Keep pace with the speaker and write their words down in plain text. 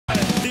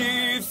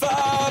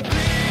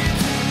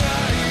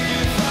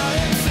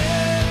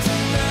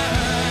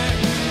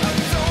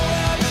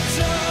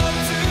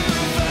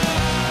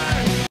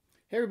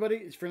Everybody,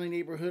 it's Friendly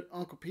Neighborhood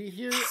Uncle Pete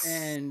here,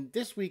 and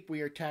this week we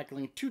are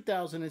tackling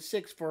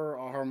 2006 for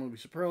our horror movie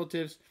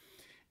superlatives.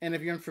 And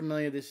if you're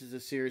unfamiliar, this is a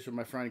series where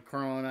my friend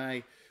Carl and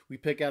I, we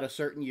pick out a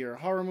certain year of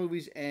horror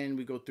movies, and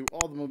we go through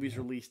all the movies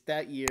released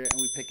that year, and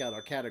we pick out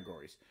our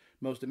categories.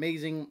 Most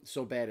amazing,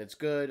 so bad it's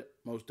good,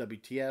 most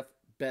WTF,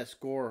 best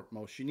score,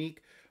 most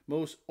unique,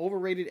 most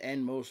overrated,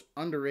 and most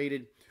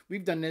underrated.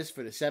 We've done this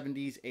for the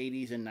 70s,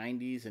 80s, and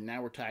 90s, and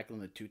now we're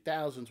tackling the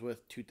 2000s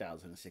with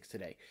 2006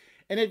 today.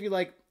 And if you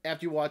like,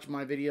 after you watch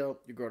my video,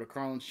 you go to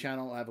Carlin's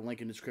channel. I have a link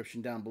in the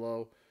description down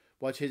below.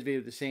 Watch his video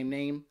with the same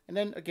name. And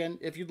then, again,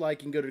 if you'd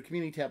like, you can go to the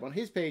community tab on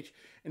his page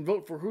and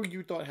vote for who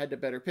you thought had the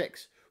better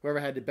picks. Whoever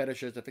had the better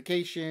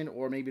justification,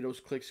 or maybe those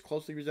clicks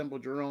closely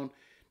resembled your own.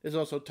 There's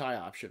also a tie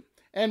option.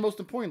 And most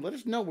important, let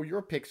us know where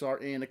your picks are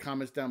in the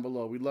comments down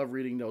below. We love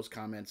reading those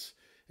comments.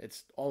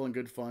 It's all in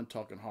good fun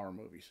talking horror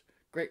movies.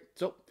 Great.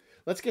 So,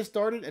 let's get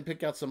started and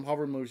pick out some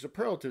horror movie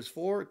superlatives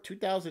for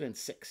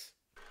 2006.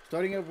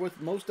 Starting off with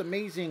most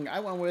amazing, I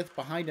went with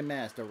Behind the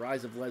Mask, The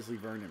Rise of Leslie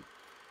Vernon.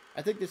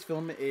 I think this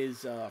film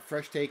is a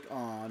fresh take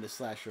on the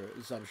slasher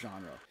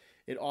subgenre.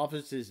 It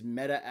offers this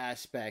meta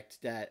aspect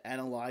that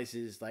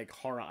analyzes like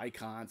horror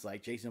icons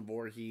like Jason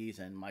Voorhees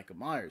and Michael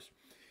Myers.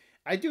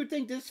 I do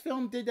think this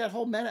film did that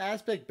whole meta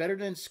aspect better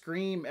than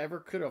Scream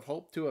ever could have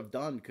hoped to have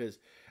done, because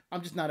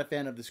I'm just not a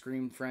fan of the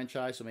Scream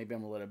franchise, so maybe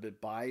I'm a little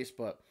bit biased,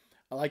 but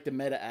I like the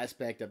meta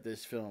aspect of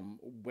this film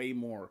way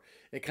more.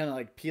 It kind of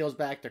like peels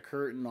back the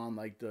curtain on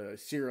like the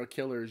serial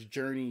killer's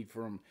journey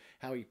from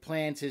how he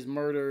plans his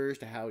murders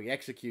to how he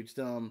executes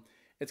them.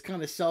 It's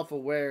kind of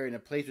self-aware and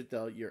it plays with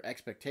your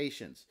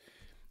expectations.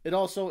 It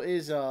also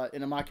is in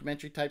a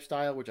mockumentary type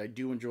style, which I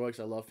do enjoy because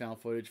I love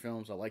found footage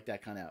films. I like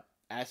that kind of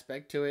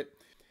aspect to it.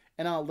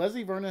 And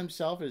Leslie Vernon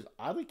himself is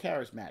oddly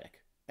charismatic.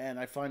 And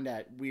I find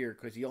that weird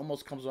because he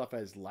almost comes off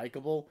as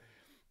likable.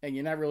 And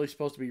you're not really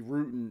supposed to be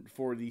rooting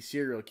for these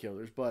serial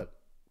killers, but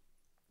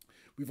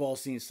we've all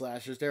seen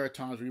slashers. There are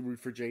times we root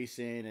for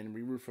Jason and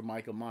we root for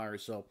Michael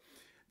Myers. So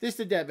this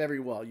did that very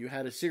well. You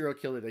had a serial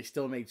killer they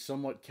still made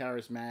somewhat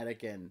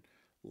charismatic and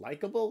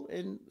likable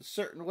in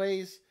certain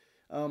ways.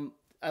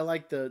 I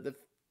like the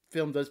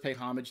film does pay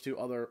homage to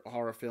other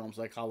horror films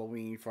like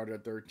Halloween, Friday the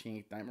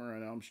 13th, Nightmare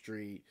on Elm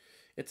Street.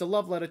 It's a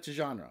love letter to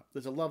genre.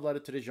 There's a love letter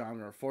to the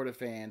genre for the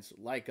fans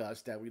like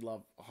us that we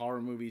love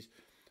horror movies.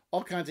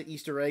 All kinds of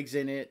Easter eggs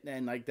in it,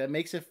 and like that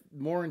makes it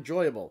more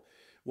enjoyable.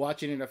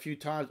 Watching it a few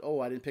times,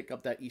 oh, I didn't pick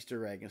up that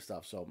Easter egg and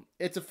stuff. So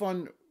it's a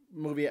fun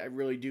movie. I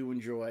really do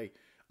enjoy.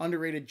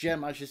 Underrated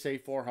gem, I should say,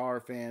 for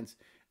horror fans,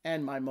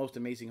 and my most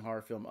amazing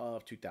horror film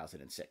of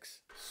 2006.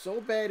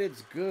 So bad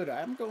it's good.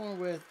 I'm going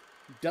with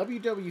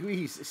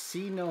WWE's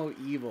See No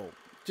Evil.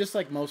 Just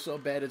like most So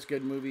Bad It's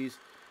Good movies,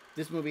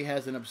 this movie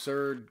has an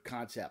absurd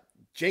concept.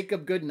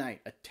 Jacob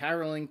Goodnight, a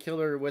tarrowing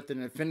killer with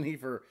an affinity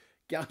for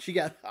gouging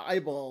out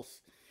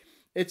eyeballs.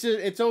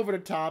 It's over the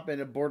top and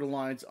it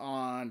borderlines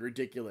on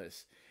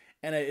ridiculous.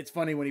 And it's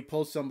funny when he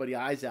pulls somebody's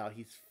eyes out,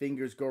 his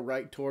fingers go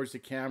right towards the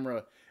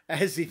camera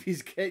as if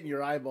he's getting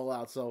your eyeball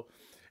out. So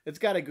it's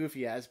got a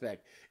goofy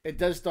aspect. It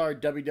does star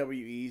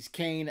WWE's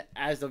Kane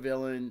as the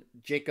villain,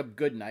 Jacob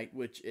Goodnight,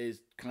 which is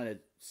kind of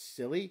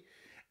silly.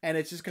 And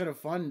it's just kind of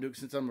fun,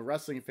 since I'm a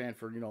wrestling fan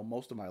for,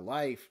 most of my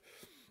life,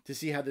 to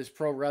see how this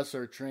pro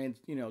wrestler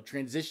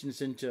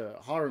transitions into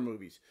horror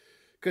movies.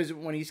 Because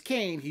when he's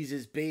Kane, he's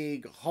this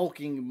big,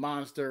 hulking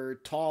monster,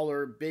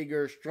 taller,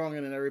 bigger,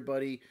 stronger than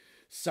everybody,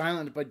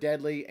 silent but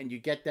deadly, and you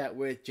get that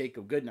with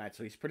Jacob Goodnight.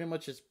 So he's pretty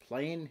much just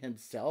playing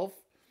himself.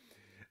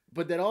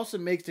 But that also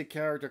makes the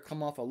character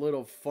come off a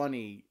little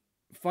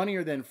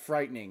funnier than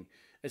frightening,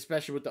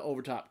 especially with the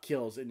overtop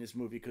kills in this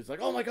movie. Because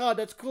like, oh my god,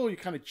 that's cool. You're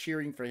kind of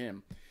cheering for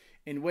him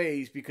in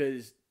ways,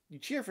 because you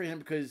cheer for him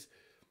because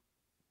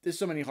there's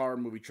so many horror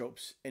movie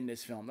tropes in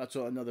this film. That's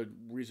another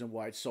reason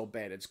why it's so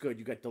bad. It's good.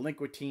 You got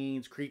delinquent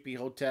teens, creepy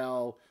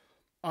hotel,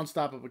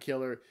 unstoppable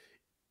killer.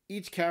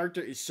 Each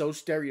character is so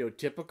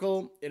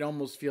stereotypical, it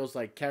almost feels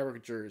like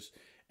caricatures.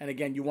 And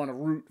again, you want to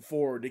root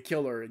for the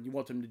killer, and you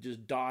want them to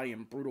just die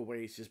in brutal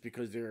ways just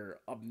because they're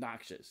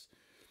obnoxious.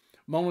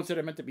 Moments that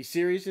are meant to be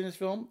serious in this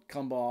film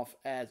come off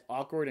as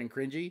awkward and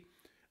cringy.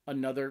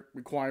 Another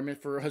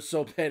requirement for a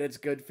So Bad It's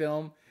Good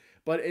film.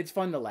 But it's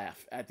fun to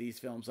laugh at these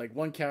films. Like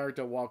one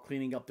character, while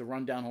cleaning up the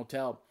rundown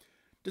hotel,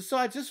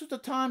 decides this was the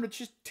time to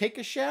just take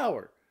a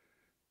shower.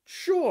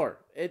 Sure,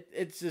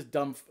 it's just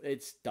dumb.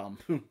 It's dumb,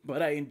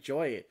 but I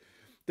enjoy it.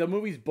 The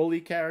movie's bully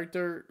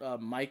character,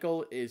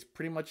 Michael, is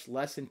pretty much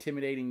less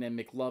intimidating than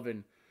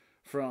McLovin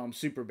from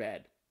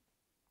Superbad,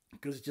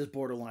 because it just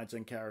borderlines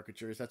on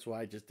caricatures. That's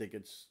why I just think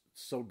it's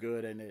so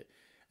good, and it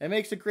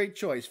makes a great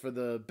choice for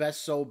the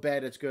best So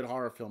Bad It's Good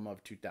horror film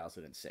of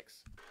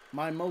 2006.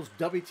 My most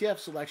WTF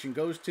selection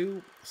goes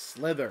to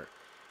Slither.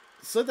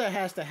 Slither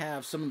has to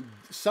have some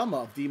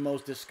of the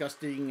most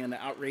disgusting and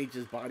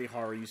outrageous body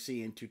horror you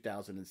see in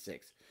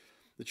 2006.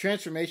 The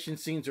transformation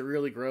scenes are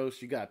really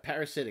gross. You got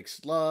parasitic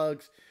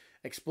slugs,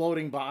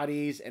 exploding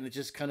bodies, and it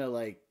just kind of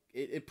like,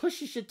 it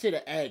pushes you to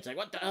the edge. Like,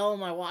 what the hell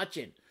am I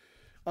watching?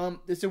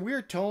 There's a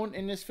weird tone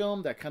in this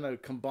film that kind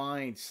of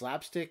combines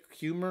slapstick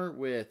humor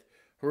with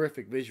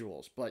horrific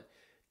visuals. But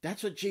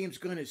that's what James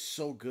Gunn is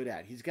so good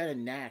at. He's got a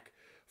knack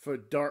for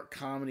dark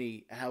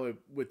comedy,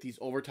 with these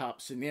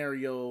overtop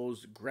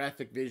scenarios,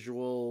 graphic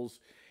visuals,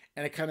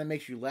 and it kind of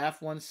makes you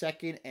laugh 1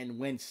 second and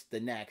wince the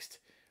next,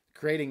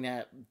 creating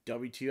that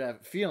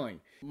WTF feeling.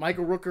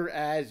 Michael Rooker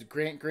as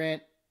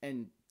Grant,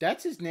 and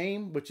that's his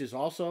name, which is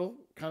also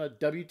kind of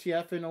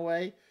WTF in a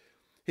way.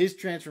 His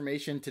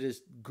transformation to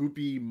this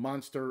goopy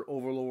monster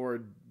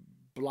overlord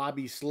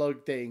blobby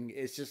slug thing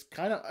is just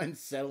kind of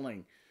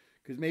unsettling,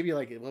 because maybe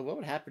like, well, what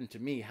would happen to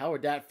me? How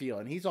would that feel?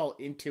 And he's all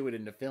into it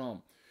in the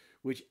film,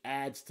 which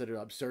adds to the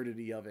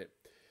absurdity of it.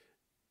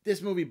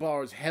 This movie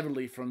borrows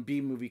heavily from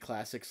B-movie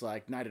classics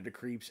like Night of the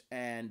Creeps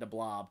and The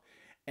Blob,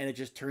 and it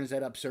just turns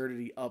that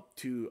absurdity up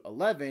to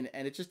 11,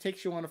 and it just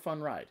takes you on a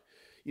fun ride.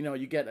 You know,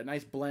 you get a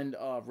nice blend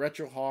of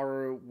retro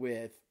horror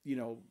with,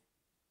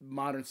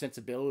 modern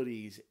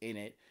sensibilities in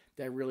it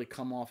that really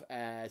come off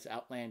as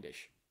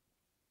outlandish.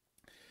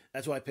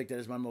 That's why I picked it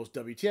as my most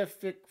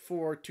WTF pick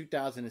for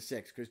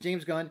 2006, because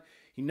James Gunn,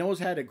 he knows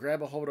how to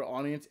grab a hold of the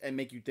audience and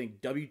make you think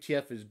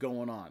WTF is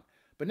going on,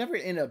 but never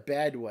in a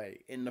bad way,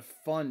 in the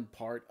fun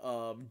part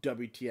of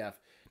WTF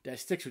that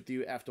sticks with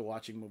you after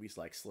watching movies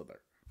like Slither.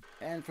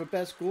 And for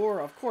best gore,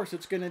 of course,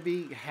 it's going to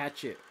be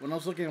Hatchet. When I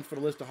was looking for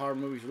the list of horror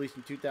movies released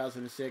in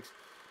 2006,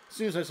 as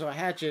soon as I saw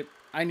Hatchet,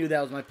 I knew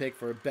that was my pick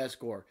for best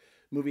gore.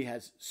 The movie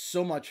has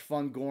so much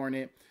fun gore in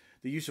it.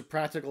 The use of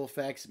practical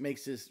effects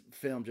makes this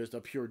film just a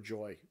pure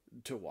joy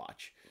to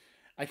watch.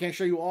 I can't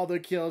show you all the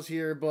kills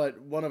here, but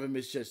one of them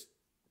is just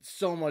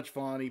so much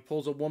fun. He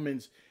pulls a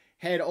woman's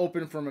head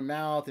open from her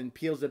mouth and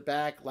peels it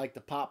back like the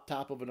pop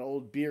top of an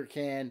old beer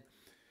can.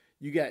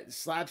 You got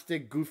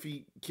slapstick,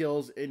 goofy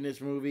kills in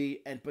this movie,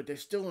 but they're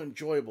still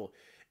enjoyable.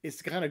 It's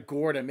the kind of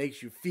gore that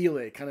makes you feel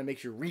it. It kind of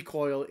makes you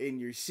recoil in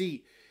your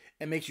seat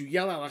and makes you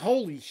yell out like,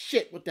 holy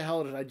shit, what the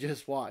hell did I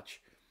just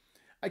watch?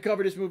 I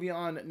covered this movie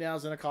on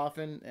Nails in a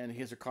Coffin, and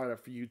here's a card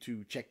up for you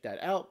to check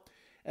that out.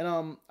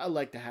 And I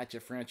like the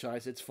Hatchet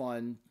franchise. It's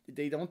fun.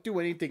 They don't do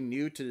anything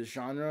new to the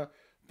genre,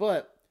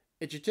 but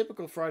it's your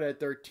typical Friday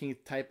the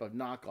 13th type of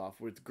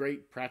knockoff with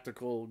great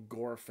practical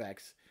gore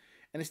effects.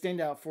 And it stand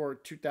out for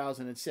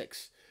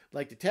 2006.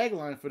 Like, the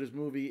tagline for this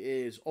movie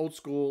is old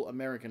school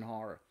American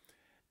horror.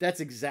 That's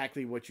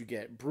exactly what you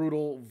get.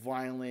 Brutal,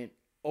 violent,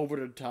 over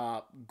the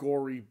top,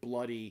 gory,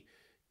 bloody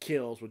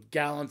kills with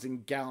gallons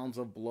and gallons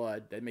of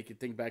blood that make you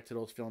think back to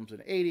those films in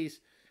the 80s.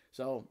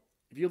 So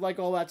if you like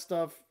all that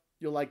stuff,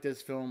 you'll like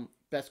this film.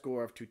 Best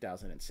gore of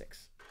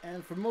 2006.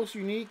 And for most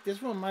unique,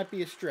 this one might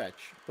be a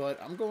stretch, but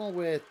I'm going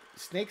with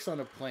Snakes on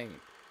a Plane.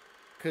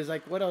 Because,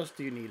 like, what else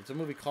do you need? It's a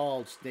movie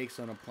called Snakes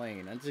on a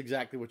Plane. And it's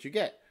exactly what you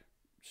get.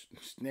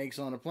 Snakes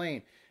on a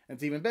plane. And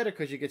it's even better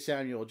because you get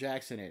Samuel L.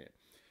 Jackson in it.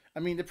 I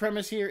mean, the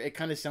premise here, it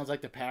kind of sounds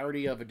like the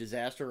parody of a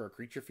disaster or a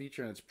creature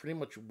feature, and it's pretty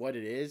much what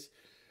it is.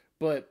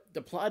 But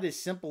the plot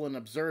is simple and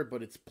absurd,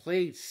 but it's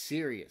played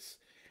serious.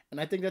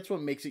 And I think that's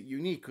what makes it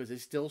unique, because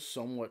it still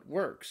somewhat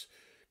works.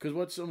 Because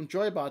what's so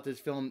enjoyable about this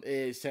film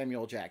is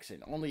Samuel L.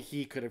 Jackson. Only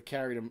he could have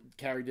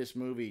carried this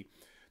movie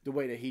the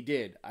way that he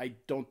did. I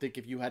don't think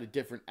if you had a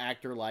different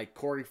actor like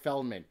Corey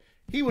Feldman,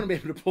 he wouldn't be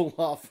able to pull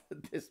off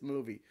this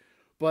movie.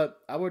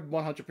 But I would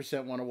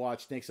 100% want to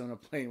watch Snakes on a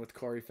Plane with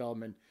Corey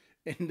Feldman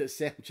in the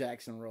Sam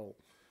Jackson role.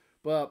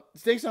 But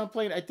Snakes on a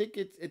Plane, I think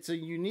it's a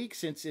unique,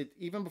 since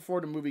even before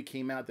the movie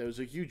came out, there was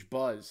a huge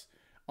buzz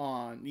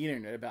on the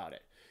internet about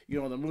it. You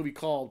know, the movie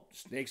called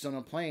Snakes on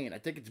a Plane. I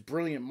think it's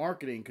brilliant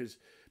marketing, because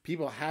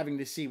people having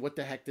to see what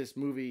the heck this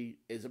movie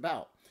is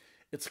about.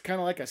 It's kind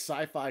of like a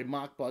sci-fi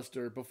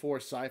mockbuster before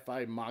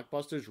sci-fi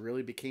mockbusters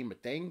really became a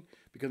thing,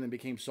 because they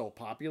became so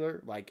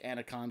popular, like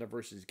Anaconda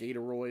versus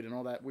Gatoroid and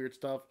all that weird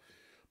stuff.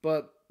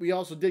 But we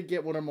also did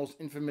get one of the most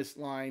infamous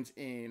lines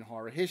in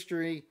horror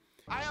history.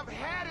 I have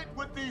had it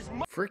with these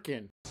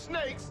frickin'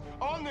 snakes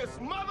on this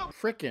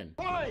frickin'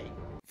 plane.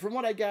 From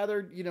what I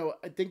gathered,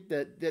 I think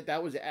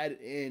that was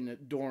added in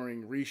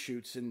during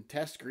reshoots and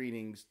test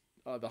screenings.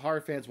 The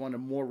horror fans wanted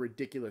more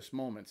ridiculous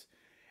moments.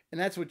 And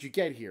that's what you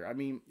get here. I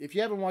mean, if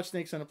you haven't watched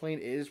Snakes on a Plane,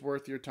 it is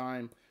worth your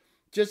time.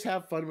 Just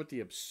have fun with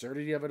the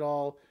absurdity of it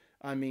all.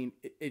 I mean,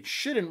 it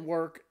shouldn't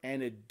work,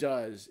 and it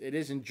does. It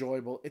is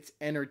enjoyable. It's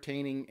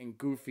entertaining and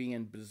goofy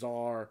and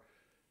bizarre.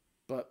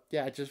 But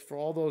yeah, just for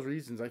all those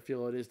reasons, I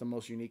feel it is the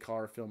most unique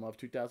horror film of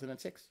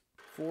 2006.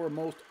 For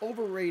most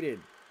overrated,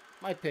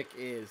 my pick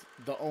is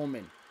The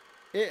Omen.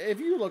 If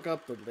you look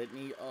up the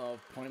litany of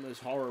pointless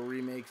horror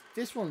remakes,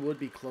 this one would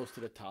be close to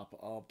the top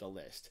of the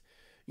list.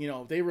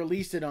 They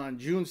released it on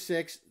June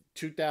 6,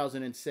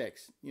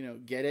 2006.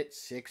 Get it?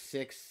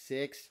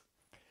 666.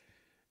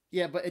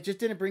 Yeah, but it just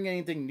didn't bring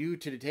anything new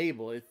to the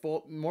table. It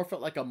more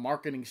felt like a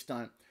marketing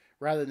stunt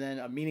rather than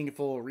a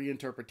meaningful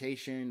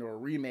reinterpretation or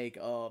remake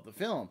of the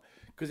film,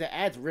 because it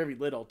adds very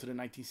little to the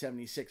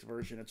 1976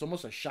 version. It's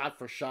almost a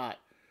shot-for-shot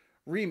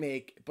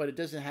remake, but it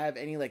doesn't have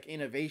any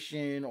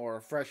innovation or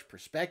a fresh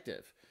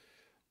perspective.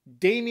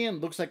 Damien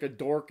looks like a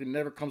dork and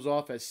never comes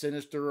off as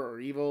sinister or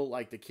evil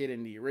like the kid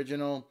in the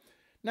original.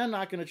 Not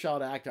knocking a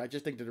child actor, I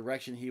just think the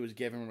direction he was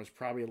given was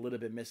probably a little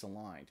bit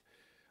misaligned.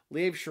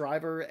 Liev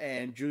Schreiber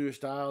and Julia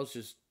Stiles,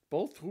 just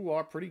both who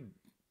are pretty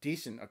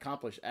decent,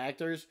 accomplished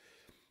actors.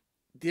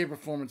 Their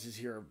performances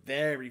here are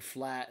very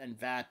flat and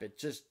vapid,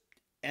 just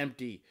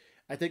empty.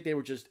 I think they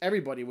were just,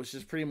 everybody was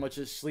just pretty much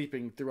just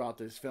sleeping throughout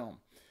this film.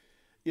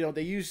 You know,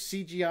 they use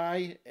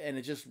CGI and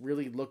it just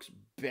really looks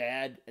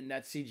bad, and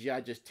that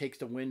CGI just takes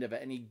the wind of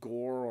any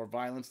gore or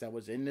violence that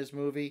was in this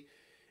movie.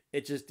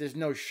 It just, there's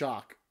no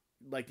shock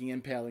like the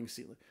impaling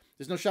scene.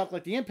 There's no shock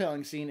like the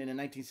impaling scene in a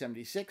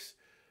 1976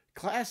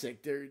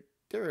 classic. There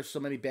are so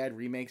many bad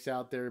remakes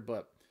out there,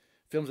 but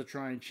films are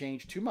trying to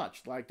change too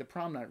much, like the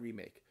Prom Night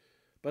remake.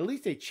 But at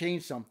least they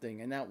changed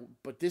something,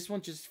 but this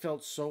one just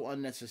felt so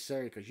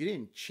unnecessary because you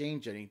didn't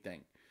change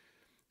anything.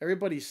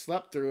 Everybody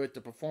slept through it.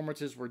 The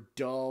performances were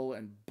dull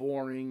and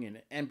boring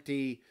and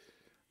empty.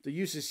 The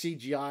use of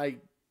CGI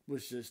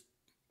was just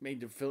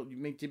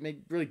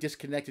really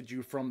disconnected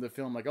you from the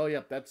film. Like, oh,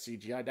 yep, that's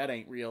CGI. That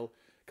ain't real.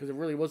 Because it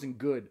really wasn't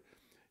good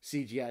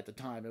CGI at the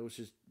time. It was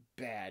just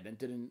bad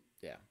and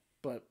yeah.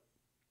 But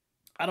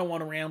I don't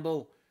want to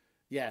ramble.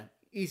 Yeah,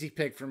 easy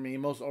pick for me.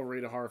 Most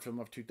overrated horror film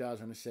of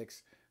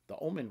 2006, The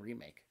Omen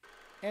remake.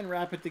 And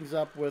wrapping things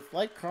up with,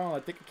 like Carl,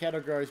 I think a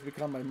category has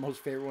become my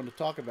most favorite one to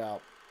talk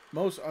about.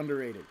 Most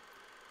underrated.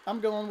 I'm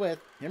going with,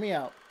 hear me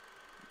out,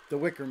 The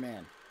Wicker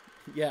Man.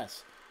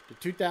 Yes, the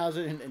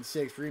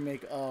 2006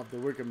 remake of The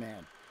Wicker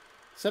Man.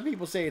 Some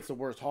people say it's the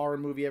worst horror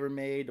movie ever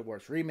made, the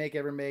worst remake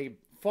ever made.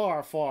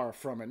 Far, far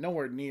from it.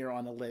 Nowhere near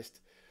on the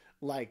list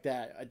like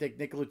that. I think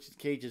Nicolas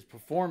Cage's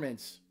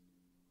performance,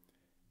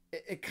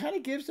 it kind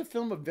of gives the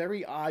film a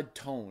very odd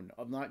tone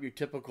of not your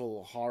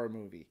typical horror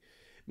movie.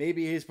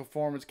 Maybe his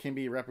performance can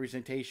be a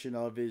representation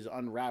of his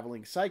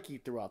unraveling psyche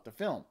throughout the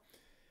film.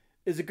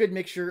 There's a good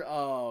mixture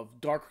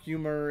of dark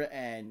humor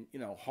and,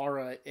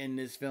 horror in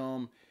this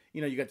film.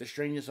 You got the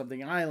strangeness of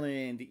the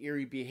island, the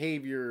eerie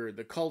behavior,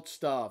 the cult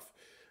stuff,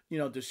 the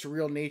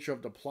surreal nature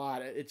of the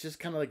plot. It's just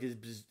kind of like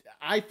this.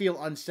 I feel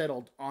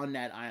unsettled on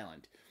that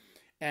island.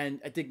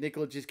 And I think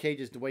Nicolas Cage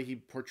is the way he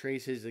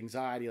portrays his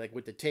anxiety, like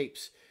with the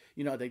tapes.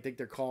 They think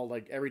they're called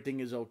like Everything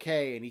Is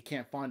Okay, and he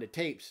can't find the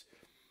tapes.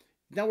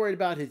 He's not worried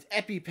about his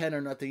EpiPen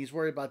or nothing. He's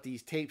worried about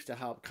these tapes to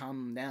help calm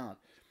him down.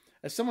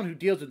 As someone who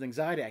deals with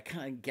anxiety, I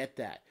kind of get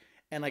that.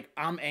 And like,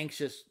 I'm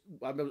anxious.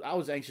 I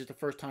was anxious the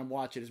first time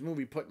watching this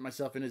movie, putting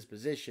myself in his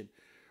position.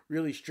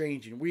 Really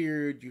strange and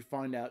weird. You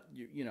find out,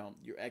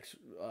 your ex,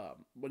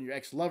 one of your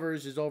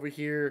ex-lovers is over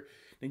here.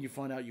 Then you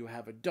find out you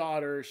have a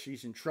daughter.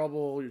 She's in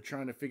trouble. You're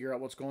trying to figure out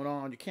what's going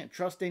on. You can't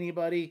trust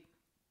anybody.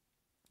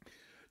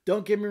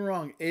 Don't get me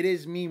wrong. It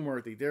is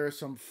meme-worthy. There are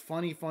some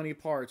funny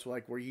parts,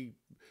 like where he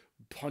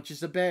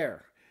punches a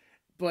bear.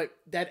 But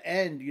that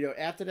end,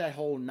 after that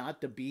whole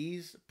not the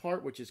bees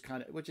part,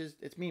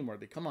 it's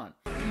meme-worthy. Come on.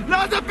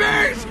 Not the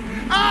bees!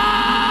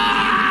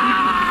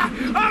 Ah!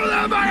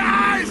 Open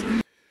my eyes!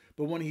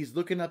 But when he's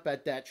looking up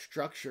at that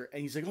structure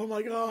and he's like, oh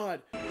my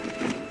God.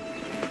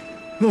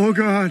 Oh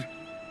God.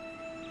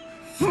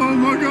 Oh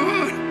my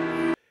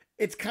God.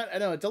 I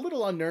know, it's a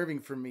little unnerving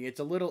for me. It's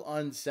a little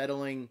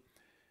unsettling.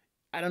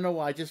 I don't know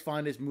why. I just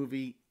find this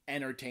movie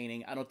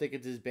entertaining. I don't think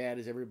it's as bad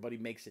as everybody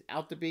makes it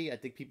out to be. I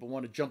think people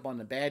want to jump on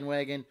the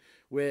bandwagon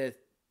with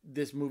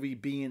this movie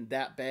being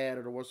that bad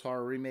or the worst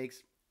horror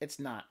remakes. It's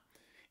not.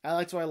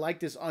 That's why I like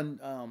this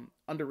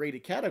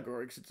underrated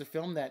category, because it's a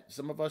film that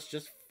some of us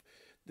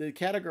the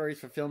categories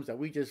for films that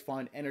we just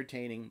find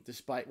entertaining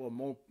despite what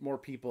more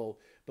people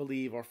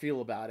believe or feel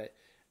about it.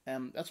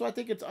 That's why I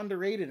think it's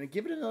underrated, and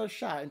give it another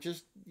shot and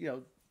just,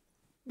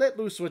 let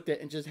loose with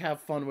it and just have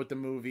fun with the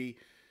movie.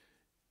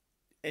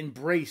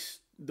 Embrace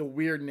the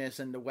weirdness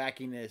and the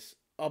wackiness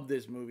of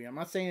this movie. I'm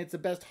not saying it's the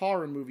best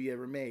horror movie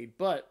ever made,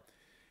 but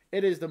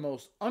it is the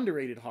most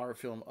underrated horror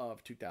film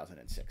of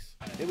 2006.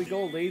 Here we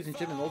go, ladies and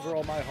gentlemen. Those are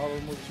all my horror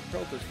movie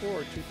superlatives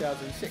for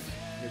 2006.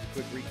 Here's a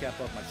quick recap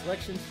of my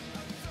selections.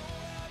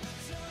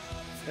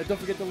 And don't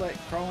forget to let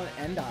Carlin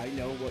and I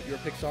know what your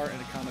picks are in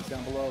the comments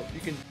down below. You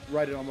can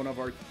write it on one of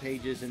our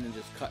pages and then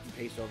just cut and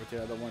paste over to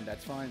the other one.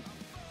 That's fine.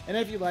 And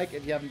if you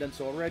haven't done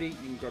so already, you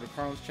can go to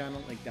Carlin's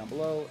channel, link down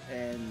below,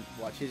 and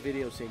watch his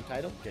video, same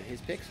title, get his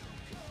picks.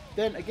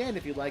 Then again,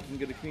 if you like, you can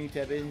go to the community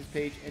tab in his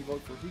page and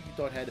vote for who you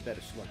thought had the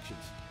better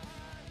selections.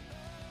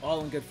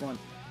 All in good fun.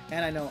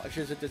 And I know I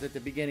should have said this at the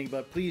beginning,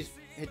 but please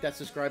hit that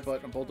subscribe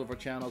button on both of our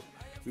channels.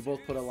 We both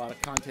put a lot of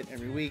content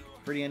every week.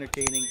 Pretty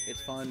entertaining.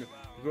 It's fun.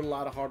 We put a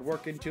lot of hard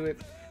work into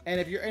it.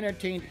 And if you're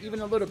entertained even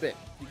a little bit,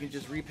 you can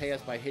just repay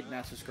us by hitting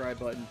that subscribe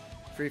button.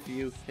 Free for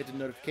you. Hit the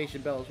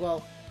notification bell as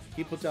well.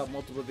 He puts out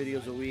multiple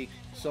videos a week.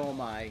 So am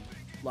I.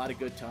 A lot of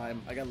good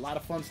time. I got a lot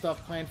of fun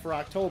stuff planned for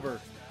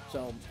October.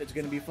 So it's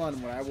going to be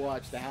fun when I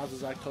watch The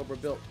Houses October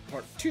Built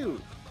Part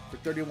 2 for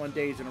 31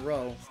 days in a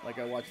row, like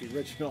I watched the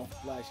original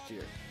last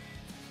year.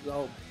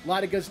 So a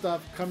lot of good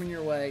stuff coming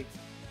your way.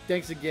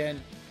 Thanks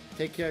again.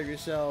 Take care of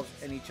yourselves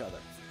and each other.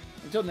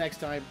 Until next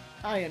time,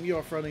 I am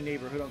your friendly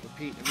neighborhood Uncle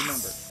Pete. And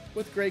remember,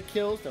 with great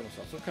kills, there must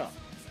also come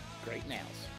great nails.